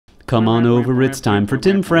Come on over, it's time for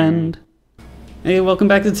Tim Friend. Hey, welcome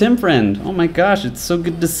back to Tim Friend. Oh my gosh, it's so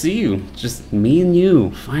good to see you. Just me and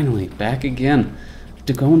you, finally, back again.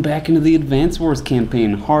 Going back into the Advance Wars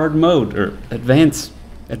campaign, hard mode, or advanced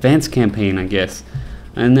campaign, I guess.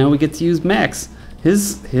 And now we get to use Max.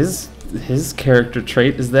 His character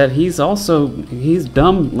trait is that he's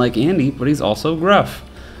dumb like Andy, but he's also gruff.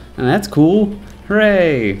 And that's cool.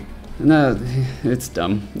 Hooray! No, it's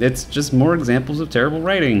dumb. It's just more examples of terrible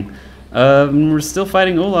writing. We're still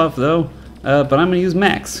fighting Olaf though, but I'm gonna use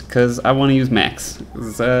Max, because I want to use Max.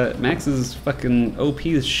 Max is fucking OP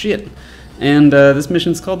as shit. And this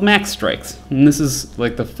mission's called Max Strikes. And this is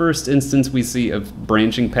like the first instance we see of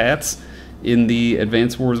branching paths in the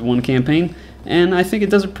Advance Wars 1 campaign. And I think it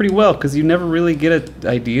does it pretty well, because you never really get an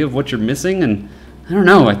idea of what you're missing, and I don't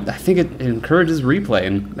know, I think it encourages replay,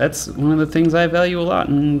 and that's one of the things I value a lot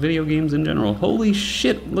in video games in general. Holy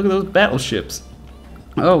shit, look at those battleships.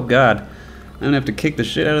 Oh god, I'm gonna have to kick the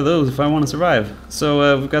shit out of those if I want to survive.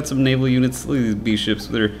 So we've got some naval units, look at these B-ships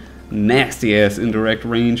with their nasty ass indirect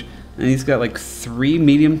range, and he's got like 3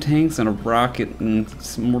 medium tanks and a rocket and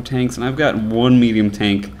some more tanks, and I've got 1 medium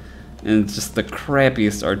tank and just the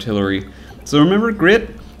crappiest artillery. So remember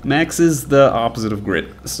Grit? Max is the opposite of Grit,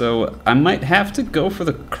 so I might have to go for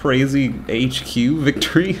the crazy HQ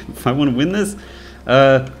victory if I want to win this.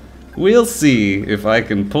 We'll see if I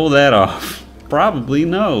can pull that off. Probably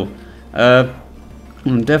no.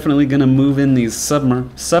 I'm definitely gonna move in these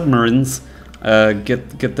submarines,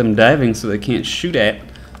 get them diving so they can't shoot at.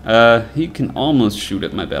 He can almost shoot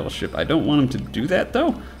at my battleship. I don't want him to do that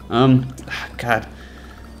though. God.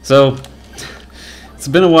 So it's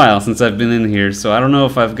been a while since I've been in here, so I don't know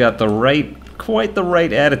if I've got quite the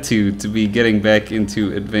right attitude to be getting back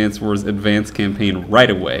into Advance Wars Advanced campaign right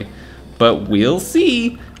away. But we'll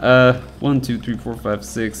see. 1, 2, 3, 4, 5,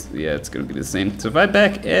 6. Yeah, it's gonna be the same. So if I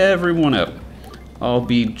back everyone up, I'll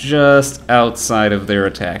be just outside of their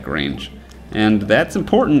attack range. And that's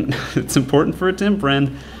important. It's important for a Tim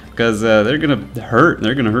Friend, because they're gonna hurt.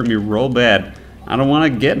 They're gonna hurt me real bad. I don't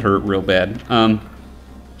want to get hurt real bad.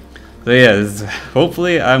 So yeah,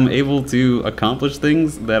 hopefully I'm able to accomplish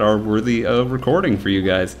things that are worthy of recording for you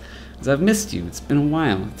guys, because I've missed you. It's been a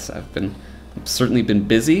while. I've certainly been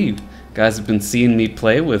busy. You guys have been seeing me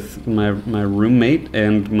play with my roommate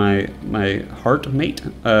and my heart mate,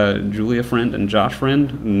 Julia Friend and Josh Friend,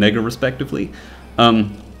 nega respectively. It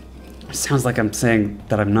sounds like I'm saying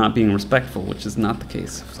that I'm not being respectful, which is not the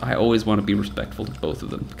case. I always want to be respectful to both of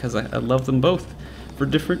them, because I love them both for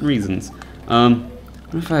different reasons.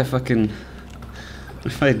 What if I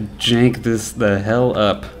jank this the hell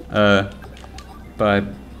up by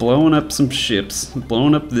blowing up some ships,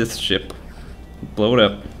 blowing up this ship, blow it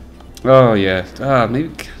up. Oh yeah,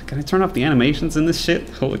 maybe can I turn off the animations in this shit?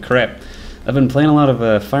 Holy crap! I've been playing a lot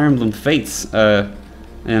of Fire Emblem Fates,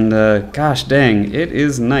 and gosh dang, it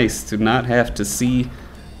is nice to not have to see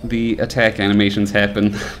the attack animations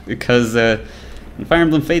happen because in Fire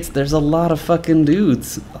Emblem Fates, there's a lot of fucking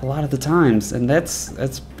dudes a lot of the times, and that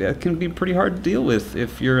can be pretty hard to deal with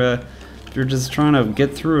if you're just trying to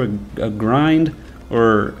get through a grind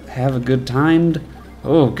or have a good timed.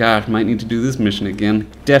 Oh god, might need to do this mission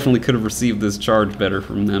again. Definitely could have received this charge better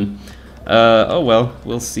from them. Oh well,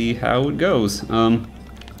 we'll see how it goes.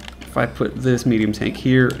 If I put this medium tank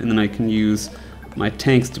here, and then I can use my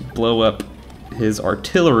tanks to blow up his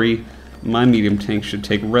artillery, my medium tank should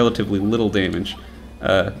take relatively little damage.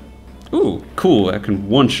 Ooh, cool, I can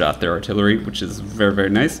one-shot their artillery, which is very, very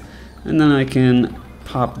nice. And then I can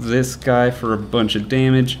pop this guy for a bunch of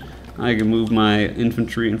damage. I can move my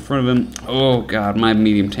infantry in front of him. Oh god, my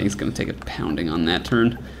medium tank's gonna take a pounding on that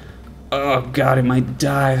turn. Oh god, it might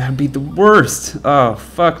die, that'd be the worst. Oh,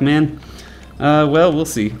 fuck, man. Well, we'll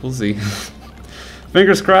see, we'll see.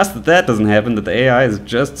 Fingers crossed that doesn't happen, that the AI is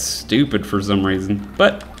just stupid for some reason.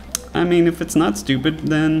 But I mean, if it's not stupid,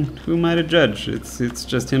 then who am I to judge? It's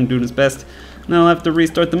just him doing his best. And I'll have to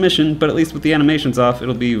restart the mission, but at least with the animations off,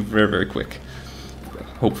 it'll be very, very quick.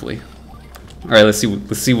 Hopefully. All right, let's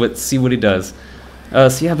see what he does. So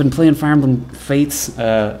yeah, I've been playing Fire Emblem Fates.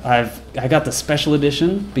 I got the special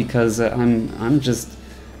edition because I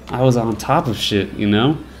was on top of shit, you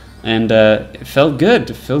know, and it felt good.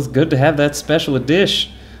 It feels good to have that special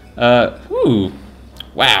edition. Whew.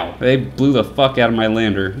 Wow, they blew the fuck out of my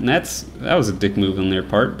lander, and that was a dick move on their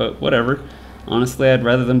part, but whatever. Honestly, I'd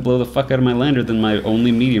rather them blow the fuck out of my lander than my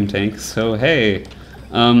only medium tank, so hey.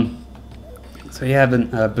 So yeah,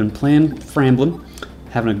 I've been playing Fire Emblem,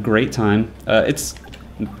 having a great time. It's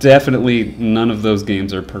definitely none of those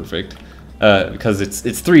games are perfect, because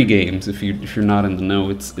it's 3 games. If you're not in the know,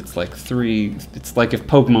 it's like 3. It's like if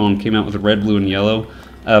Pokemon came out with red, blue, and yellow,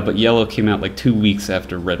 but yellow came out like 2 weeks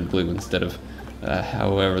after red and blue instead of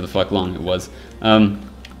however the fuck long it was.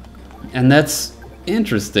 And that's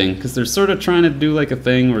interesting because they're sort of trying to do like a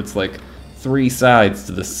thing where it's like 3 sides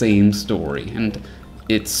to the same story, and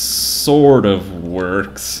it sort of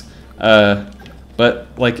works. But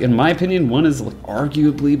like in my opinion, one is like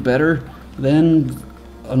arguably better than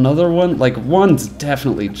another one. Like one's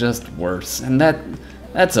definitely just worse, and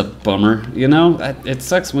that's a bummer, you know? It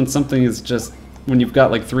sucks when something is just, when you've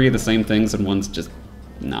got like 3 of the same things and one's just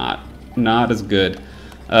not as good.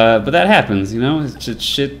 But that happens, you know? It's just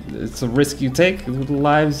shit. It's a risk you take with the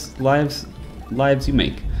lives you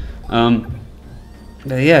make.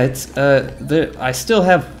 But yeah, it's I still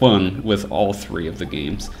have fun with all 3 of the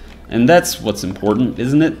games, and that's what's important,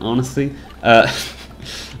 isn't it? Honestly,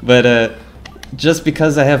 but just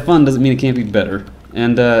because I have fun doesn't mean it can't be better.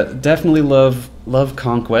 And definitely love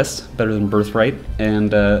Conquest better than Birthright, and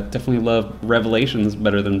definitely love Revelations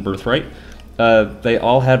better than Birthright. They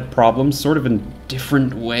all had problems, sort of in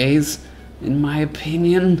different ways, in my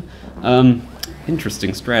opinion.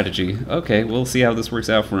 Interesting strategy. Okay, we'll see how this works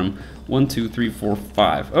out for him. 1, 2, 3, 4,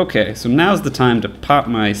 5. Okay, so now's the time to pop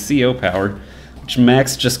my CO power, which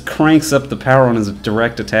Max just cranks up the power on his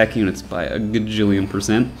direct attack units by a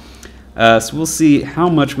gajillion%. So we'll see how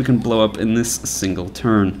much we can blow up in this single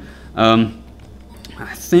turn.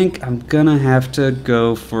 I think I'm gonna have to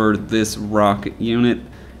go for this rocket unit,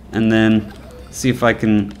 and then see if I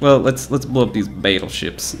can. Well, let's blow up these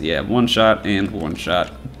battleships. Yeah, 1 shot and 1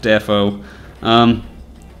 shot, defo.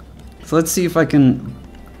 So let's see if I can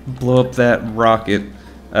blow up that rocket.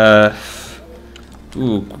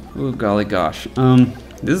 Ooh, golly gosh.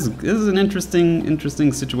 This is an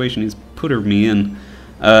interesting situation he's put me in.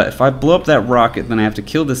 If I blow up that rocket, then I have to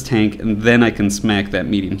kill this tank, and then I can smack that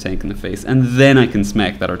medium tank in the face, and then I can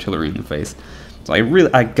smack that artillery in the face. So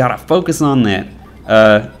I gotta focus on that.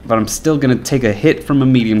 But I'm still gonna take a hit from a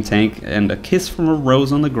medium tank and a kiss from a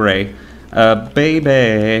rose on the gray.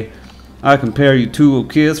 Baby, I compare you to a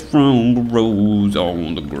kiss from a rose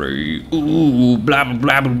on the gray. Ooh, blah blah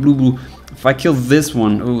blah blah blah blah. If I kill this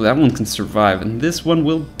one, ooh, that one can survive, and this one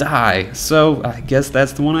will die. So I guess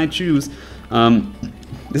that's the one I choose.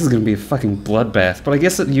 This is gonna be a fucking bloodbath, but I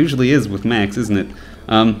guess it usually is with Max, isn't it?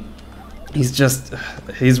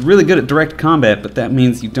 He's really good at direct combat, but that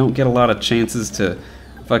means you don't get a lot of chances to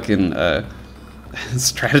fucking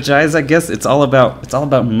strategize, I guess. It's all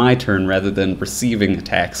about my turn rather than receiving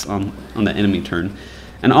attacks on the enemy turn.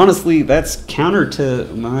 And honestly, that's counter to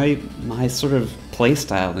my sort of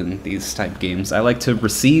playstyle in these type games. I like to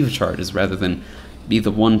receive charges rather than be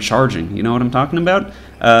the one charging. You know what I'm talking about?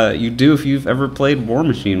 You do if you've ever played War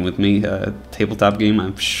Machine with me, tabletop game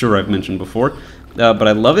I'm sure I've mentioned before. But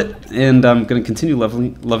I love it, and I'm going to continue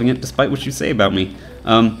loving it despite what you say about me.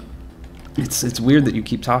 It's weird that you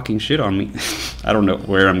keep talking shit on me. I don't know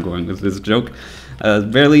where I'm going with this joke.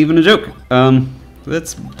 Barely even a joke.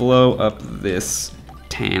 Let's blow up this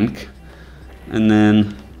tank, and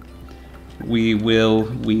then we will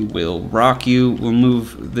rock you. We'll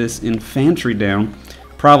move this infantry down.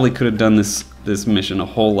 Probably could have done this mission a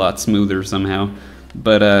whole lot smoother somehow,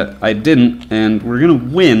 but I didn't, and we're gonna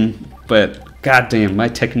win. But goddamn, my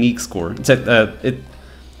technique score.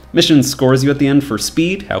 Mission scores you at the end for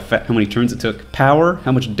speed, how many turns it took, power,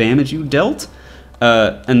 how much damage you dealt,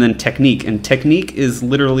 and then technique. And technique is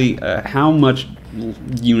literally how much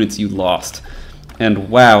units you lost. And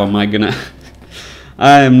wow,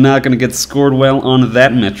 I am not gonna get scored well on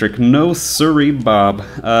that metric. No siree, Bob.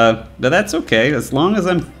 But that's okay, as long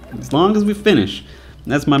as we finish.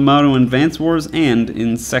 That's my motto in Advance Wars and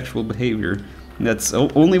in sexual behavior. That's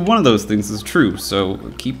only one of those things is true, so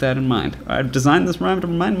keep that in mind. I designed this rhyme to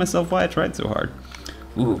remind myself why I tried so hard.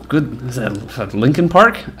 Ooh, good. Is that Linkin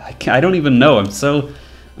Park? I don't even know. I'm so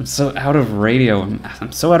out of radio.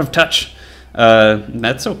 I'm so out of touch.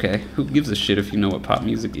 That's okay. Who gives a shit if you know what pop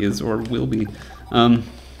music is or will be?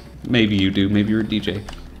 Maybe you do. Maybe you're a DJ.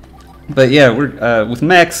 But yeah, we're with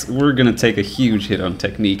Max. We're gonna take a huge hit on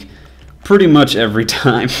technique, pretty much every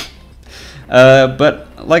time. But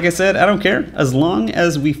like I said, I don't care. As long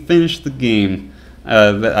as we finish the game,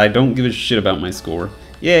 I don't give a shit about my score.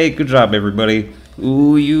 Yay, good job, everybody.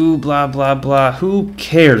 Ooh, you, blah, blah, blah. Who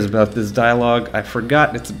cares about this dialogue? I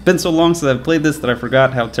forgot. It's been so long since I've played this that I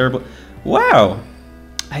forgot how terrible. Wow.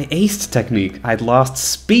 I aced technique. I'd lost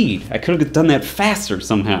speed. I could have done that faster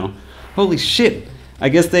somehow. Holy shit. I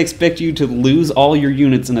guess they expect you to lose all your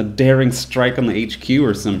units in a daring strike on the HQ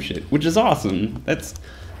or some shit, which is awesome. That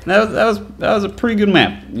was a pretty good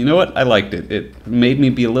map. You know what? I liked it. It made me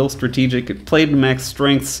be a little strategic. It played to Max's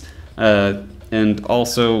strengths. and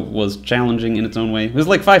also was challenging in its own way. It was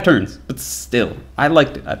like 5 turns, but still, I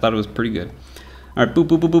liked it. I thought it was pretty good. All right, boop,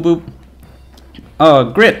 boop, boop, boop, boop.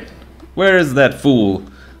 Oh, Grit, where is that fool?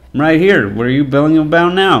 I'm right here. What are you belling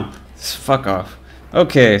about now? Fuck off.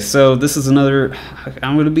 Okay, so this is another...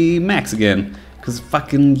 I'm gonna be Max again, because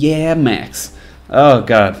fucking yeah, Max. Oh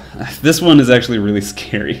god, this one is actually really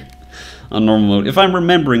scary on normal mode, if I'm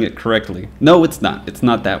remembering it correctly. No, it's not. It's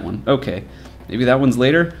not that one. Okay, maybe that one's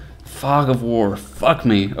later. Fog of War. Fuck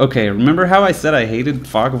me. Okay, remember how I said I hated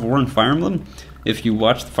Fog of War and Fire Emblem? If you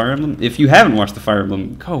watched the Fire Emblem, if you haven't watched the Fire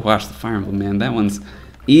Emblem, go watch the Fire Emblem, man. That one's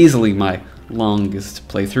easily my longest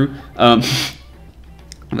playthrough.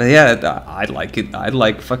 But yeah, I like it. I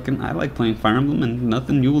like playing Fire Emblem, and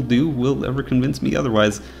nothing you will do will ever convince me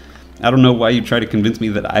otherwise. I don't know why you try to convince me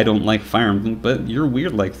that I don't like Fire Emblem, but you're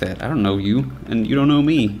weird like that. I don't know you, and you don't know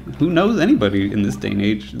me. Who knows anybody in this day and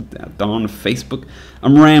age? On Facebook,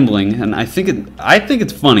 I'm rambling, and I think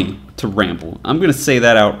it's funny to ramble. I'm gonna say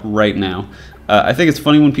that out right now. I think it's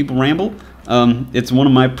funny when people ramble. It's one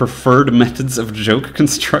of my preferred methods of joke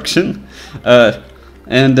construction.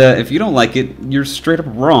 And if you don't like it, you're straight up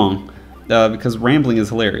wrong, because rambling is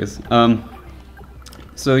hilarious.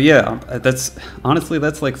 So yeah, that's honestly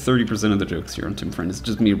like 30% of the jokes here on Tim Friend. It's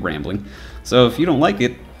just me rambling. So if you don't like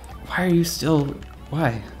it, why are you still?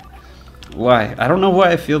 Why? I don't know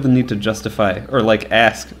why I feel the need to justify or like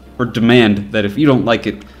ask or demand that if you don't like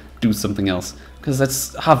it, do something else. Because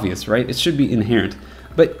that's obvious, right? It should be inherent.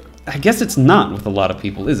 But I guess it's not with a lot of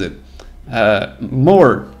people, is it?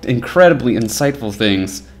 More incredibly insightful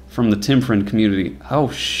things from the Tim Friend community.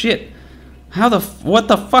 Oh shit! What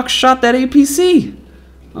the fuck shot that APC?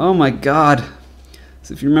 Oh my god.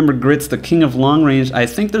 So if you remember Grit's the king of long range, I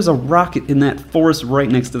think there's a rocket in that forest right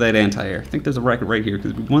next to that anti-air. I think there's a rocket right here,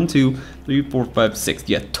 because 1, 2, 3, 4, 5, 6.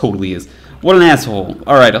 Yeah, totally is. What an asshole.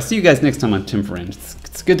 Alright, I'll see you guys next time on Tim Friend.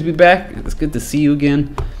 It's good to be back. It's good to see you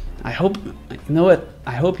again. I hope, you know what?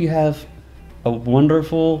 I hope you have a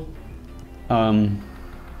wonderful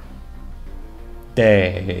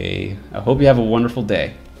day. I hope you have a wonderful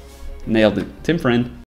day. Nailed it. Tim Friend.